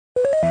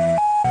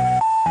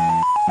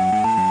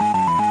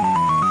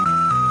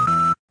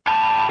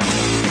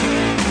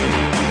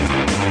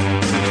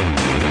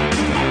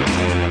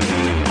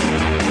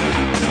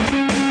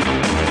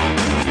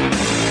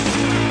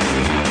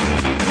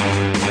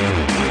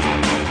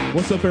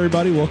What's up,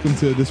 everybody? Welcome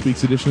to this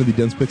week's edition of the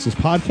Dense Pixels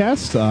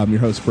podcast. I'm your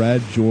host,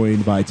 Brad,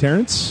 joined by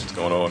Terrence. What's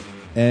going on?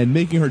 And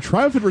making her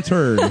triumphant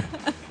return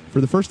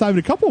for the first time in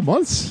a couple of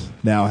months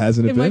now,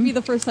 hasn't it been? It might be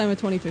the first time of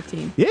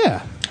 2015.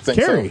 Yeah.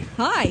 Carrie. So.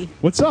 Hi.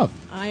 What's up?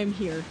 I'm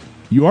here.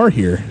 You are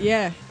here.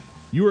 Yeah.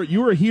 You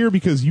are here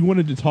because you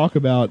wanted to talk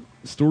about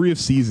Story of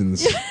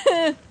Seasons.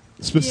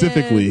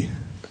 Specifically. Yeah.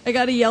 I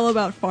gotta yell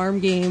about Farm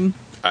Game.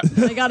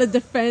 I gotta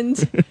defend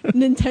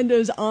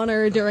Nintendo's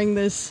honor during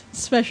this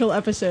special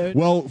episode.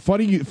 Well,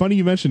 funny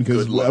you mentioned,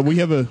 because we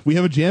have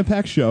a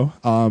jam-packed show.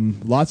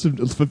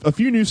 A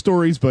few news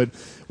stories, but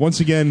once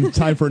again,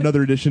 time for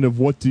another edition of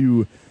What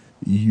Do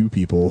You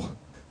People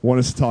Want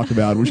Us to Talk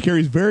About, which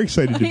Carrie's very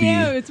excited to be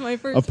it's my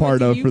first a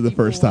part of for the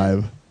first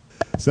time.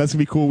 So that's gonna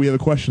be cool. We have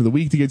a question of the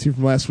week to get to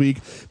from last week,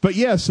 but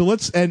yeah. So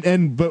let's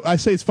but I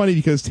say it's funny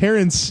because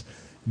Terrence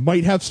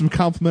might have some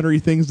complimentary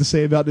things to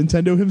say about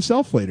Nintendo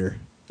himself later.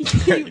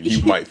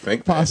 You might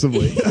think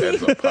possibly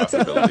that's a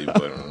possibility,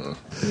 but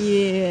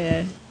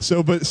yeah.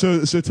 So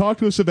talk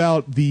to us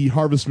about the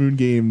Harvest Moon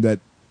game that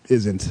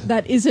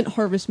isn't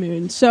Harvest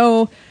Moon.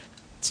 So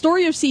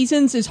Story of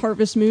Seasons is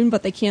Harvest Moon,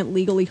 but they can't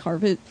legally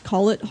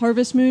call it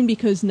Harvest Moon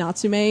because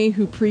Natsume,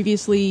 who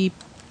previously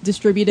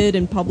distributed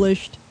and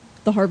published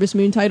the Harvest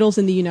Moon titles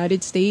in the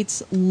United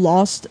States,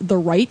 lost the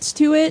rights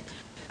to it.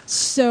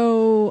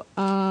 So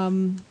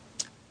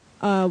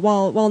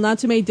while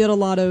Natsume did a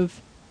lot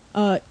of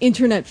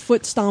internet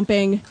foot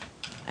stomping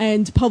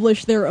and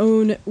published their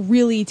own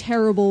really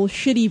terrible,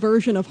 shitty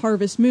version of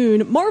Harvest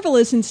Moon,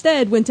 Marvelous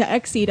instead went to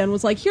Xseed and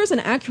was like, here's an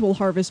actual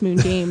Harvest Moon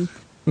game.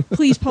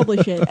 Please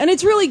publish it. And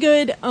it's really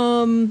good.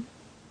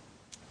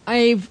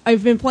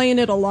 I've been playing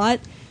it a lot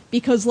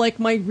because like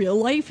my real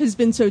life has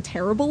been so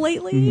terrible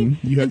lately.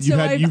 Mm-hmm.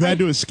 You've had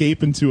to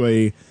escape into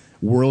a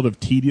world of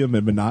tedium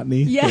and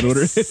monotony in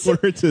order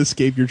to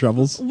escape your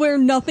troubles. Where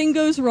nothing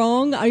goes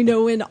wrong. I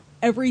know when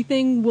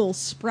everything will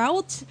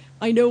sprout.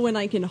 I know when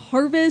I can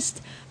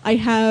harvest. I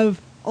have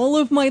all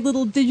of my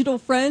little digital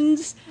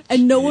friends,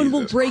 and no one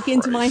will break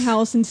into my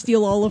house and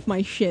steal all of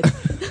my shit.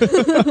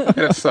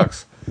 That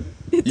sucks.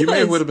 You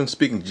may does. have been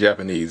speaking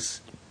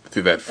Japanese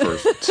through that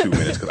first 2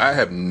 minutes because I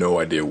have no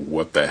idea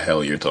what the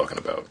hell you're talking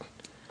about.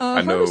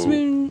 I know Harvest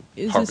Moon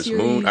is Harvest a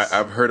series. Moon.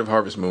 I've heard of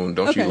Harvest Moon.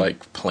 Don't you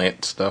like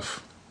plant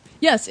stuff?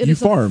 Yes, it You is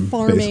farm, a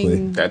farming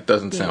basically. That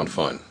doesn't game. sound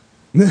fun.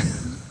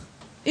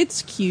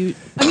 It's cute.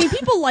 I mean,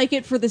 people like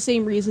it for the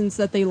same reasons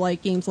that they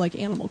like games like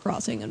Animal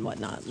Crossing and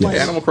whatnot. Yeah, Like,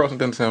 Animal Crossing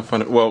doesn't sound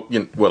fun. Well,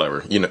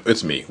 whatever.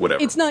 It's me.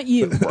 Whatever. it's not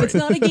you. Right. It's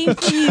not a game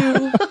for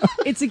you.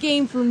 It's a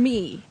game for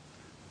me.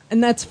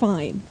 And that's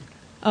fine.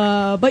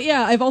 But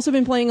yeah, I've also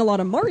been playing a lot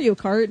of Mario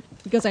Kart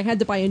because I had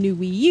to buy a new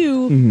Wii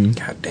U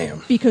God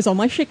damn. because all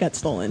my shit got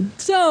stolen.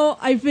 So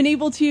I've been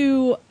able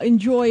to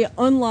enjoy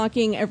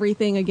unlocking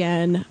everything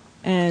again,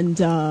 and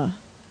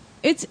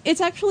it's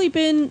actually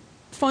been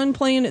fun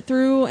playing it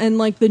through. And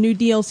like the new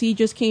DLC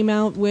just came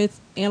out with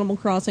Animal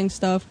Crossing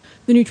stuff.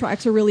 The new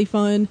tracks are really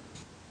fun.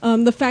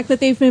 The fact that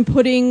they've been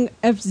putting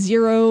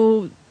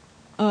F-Zero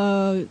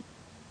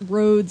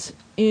roads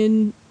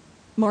in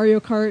Mario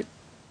Kart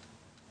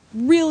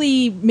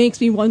really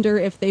makes me wonder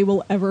if they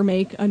will ever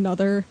make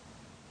another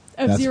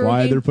F-Zero That's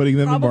why game. they're putting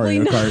them Probably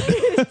in Mario not.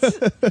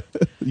 Kart.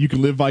 You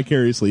can live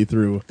vicariously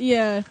through.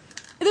 Yeah.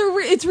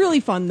 It's really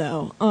fun,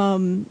 though.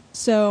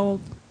 So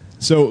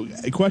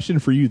A question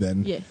for you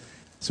then. yeah.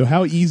 So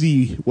how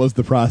easy was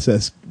the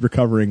process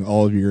recovering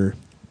all of your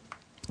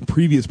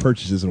previous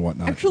purchases and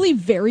whatnot? Actually,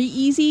 very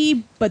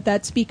easy, but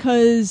that's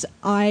because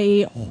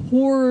I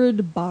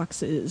hoard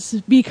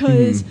boxes.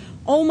 Because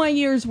all my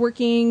years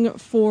working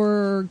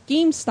for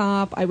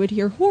GameStop, I would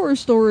hear horror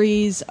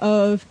stories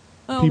of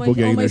People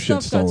getting all my their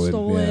shit stuff got stolen,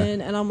 stolen,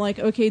 yeah. and I'm like,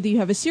 okay, do you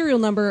have a serial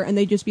number? And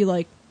they just be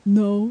like,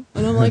 no.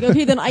 And I'm like,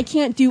 okay, then I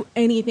can't do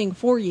anything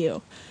for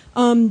you.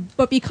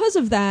 But because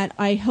of that,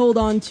 I held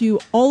on to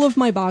all of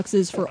my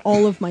boxes for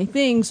all of my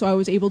things, so I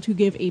was able to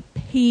give a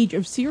page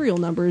of serial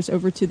numbers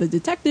over to the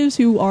detectives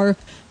who are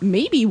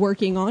maybe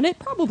working on it.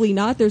 Probably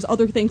not. There's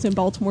other things in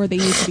Baltimore they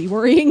need to be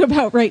worrying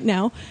about right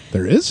now.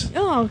 There is?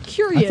 Oh,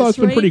 curious, I thought it's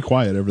been right? pretty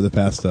quiet over the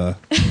past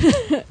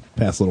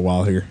little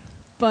while here.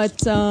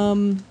 But,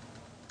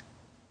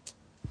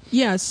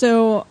 yeah,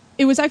 so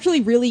it was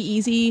actually really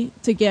easy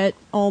to get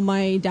all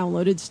my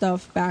downloaded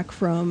stuff back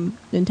from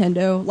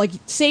Nintendo. Like,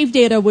 save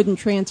data wouldn't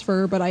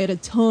transfer, but I had a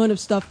ton of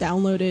stuff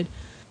downloaded.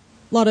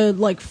 A lot of,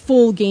 like,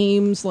 full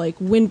games, like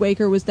Wind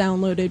Waker was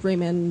downloaded,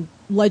 Rayman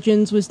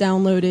Legends was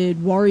downloaded,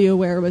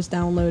 WarioWare was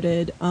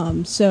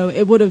downloaded. So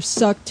it would have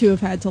sucked to have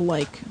had to,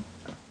 like,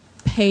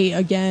 pay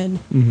again.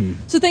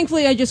 So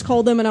thankfully I just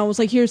called them and I was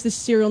like, here's the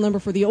serial number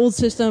for the old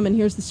system and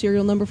here's the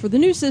serial number for the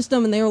new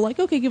system, and they were like,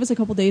 okay, give us a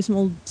couple days and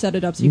we'll set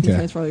it up so you can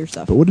transfer all your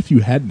stuff. But what if you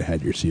hadn't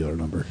had your serial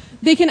number?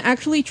 They can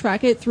actually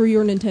track it through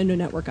your Nintendo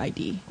Network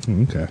ID.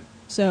 Okay.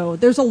 So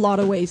there's a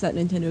lot of ways that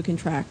Nintendo can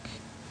track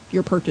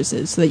your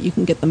purchases so that you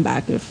can get them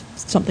back if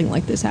something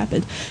like this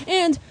happened.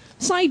 And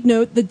side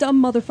note, the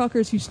dumb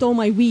motherfuckers who stole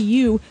my Wii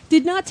U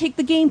did not take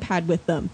the gamepad with them.